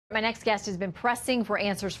My next guest has been pressing for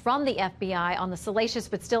answers from the FBI on the salacious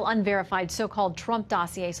but still unverified so-called Trump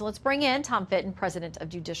dossier. So let's bring in Tom Fitton, president of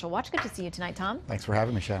Judicial Watch. Good to see you tonight, Tom. Thanks for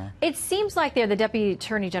having me, Shannon. It seems like the Deputy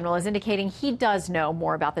Attorney General is indicating he does know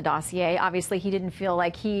more about the dossier. Obviously, he didn't feel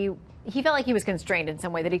like he felt like he was constrained in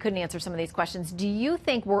some way, that he couldn't answer some of these questions. Do you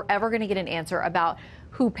think we're ever going to get an answer about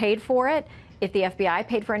who paid for it, if the FBI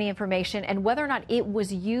paid for any information, and whether or not it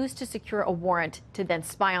was used to secure a warrant to then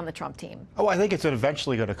spy on the Trump team? Oh, I think it's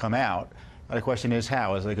eventually going to come out. The question is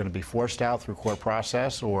how. Is it going to be forced out through court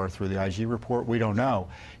process or through the IG report? We don't know.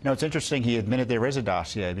 You know, it's interesting he admitted there is a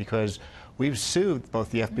dossier because we've sued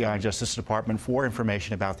both the FBI and Justice Department for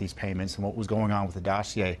information about these payments and what was going on with the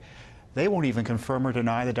dossier. They won't even confirm or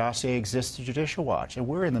deny the dossier exists to Judicial Watch, and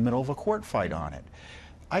we're in the middle of a court fight on it.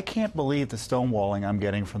 I can't believe the stonewalling I'm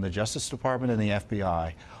getting from the Justice Department and the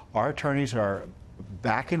FBI. Our attorneys are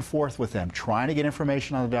back and forth with them, trying to get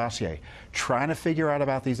information on the dossier, trying to figure out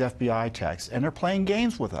about these FBI texts, and they're playing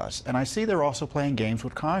games with us. And I see they're also playing games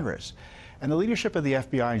with Congress. And the leadership of the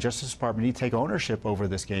FBI and Justice Department need to take ownership over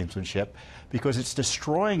this gamesmanship because it's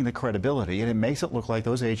destroying the credibility and it makes it look like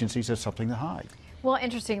those agencies have something to hide. Well,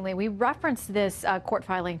 interestingly, we referenced this court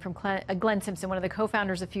filing from Glenn Simpson, one of the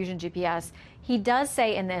co-founders of Fusion GPS. He does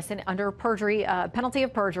say in this, and under perjury, penalty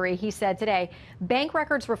of perjury, he said today, bank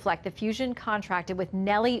records reflect that Fusion contracted with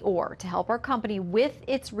Nellie Orr to help our company with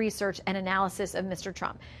its research and analysis of Mr.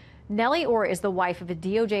 Trump. Nellie Orr is the wife of a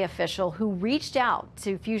DOJ official who reached out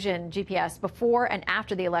to Fusion GPS before and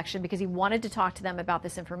after the election because he wanted to talk to them about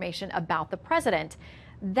this information about the president.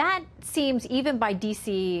 That seems, even by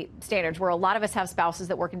D.C. standards, where a lot of us have spouses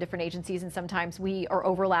that work in different agencies and sometimes we are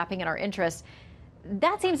overlapping in our interests,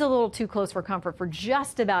 that seems a little too close for comfort for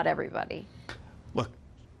just about everybody. Look,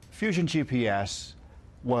 Fusion GPS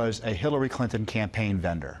was a Hillary Clinton campaign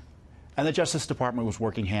vendor, and the Justice Department was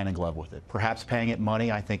working hand in glove with it, perhaps paying it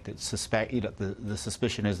money. I think that the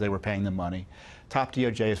suspicion is they were paying them money. Top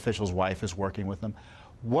DOJ official's wife is working with them.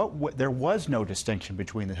 There was no distinction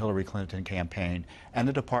between the Hillary Clinton campaign and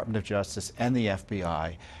the Department of Justice and the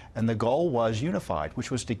FBI, and the goal was unified,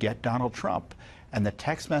 which was to get Donald Trump. And the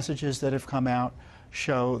text messages that have come out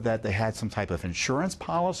show that they had some type of insurance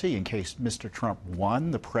policy in case Mr. Trump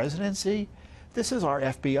won the presidency. This is our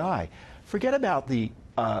FBI. Forget about the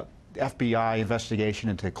FBI investigation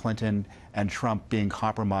into Clinton and Trump being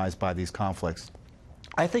compromised by these conflicts.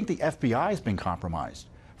 I think the FBI has been compromised.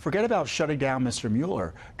 Forget about shutting down Mr.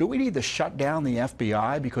 Mueller. Do we need to shut down the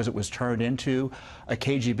FBI because it was turned into a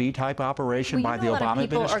KGB-type operation by the Obama administration?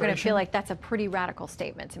 People are going to feel like that's a pretty radical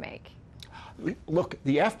statement to make. Look,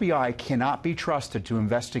 the FBI cannot be trusted to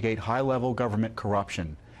investigate high-level government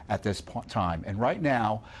corruption at this time. And right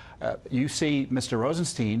now, you see Mr.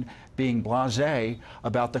 Rosenstein being blasé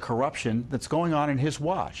about the corruption that's going on in his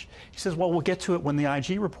watch. He says, well, we'll get to it when the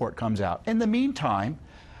IG report comes out. In the meantime,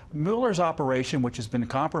 Mueller's operation, which has been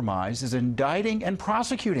compromised, is indicting and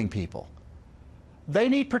prosecuting people. They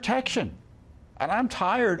need protection. And I'm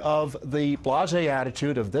tired of the blasé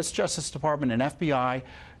attitude of this Justice Department and FBI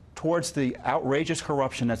towards the outrageous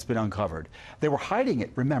corruption that's been uncovered. They were hiding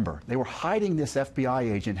it, remember. They were hiding this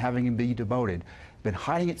FBI agent, having him be demoted. Been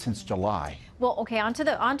hiding it since July. Well, okay, on to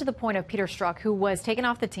the point of Peter Strzok, who was taken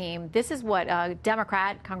off the team. This is what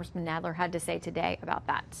Democrat Congressman Nadler had to say today about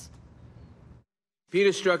that.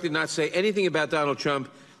 Peter Strzok did not say anything about Donald Trump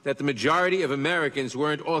that the majority of Americans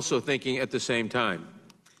weren't also thinking at the same time.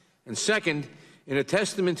 And second, in a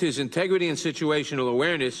testament to his integrity and situational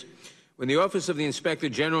awareness, when the Office of the Inspector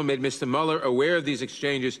General made Mr. Mueller aware of these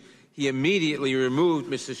exchanges, he immediately removed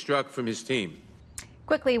Mr. Strzok from his team.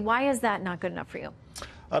 Quickly, why is that not good enough for you?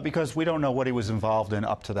 Because we don't know what he was involved in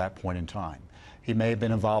up to that point in time. He may have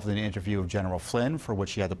been involved in the interview of General Flynn, for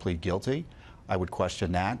which he had to plead guilty. I would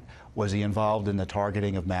question that. Was he involved in the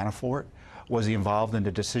targeting of Manafort? Was he involved in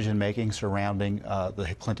the decision-making surrounding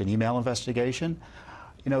the Clinton email investigation?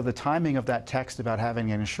 You know, the timing of that text about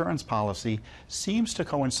having an insurance policy seems to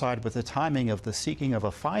coincide with the timing of the seeking of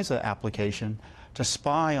a FISA application to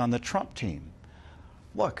spy on the Trump team.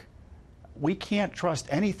 Look, we can't trust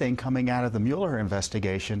anything coming out of the Mueller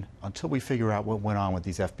investigation until we figure out what went on with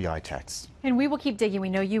these FBI texts. And we will keep digging. We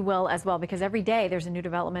know you will as well, because every day there's a new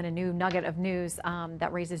development, a new nugget of news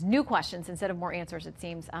that raises new questions instead of more answers, it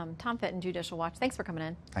seems. Tom Fitton, Judicial Watch, thanks for coming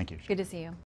in. Thank you. Good to see you.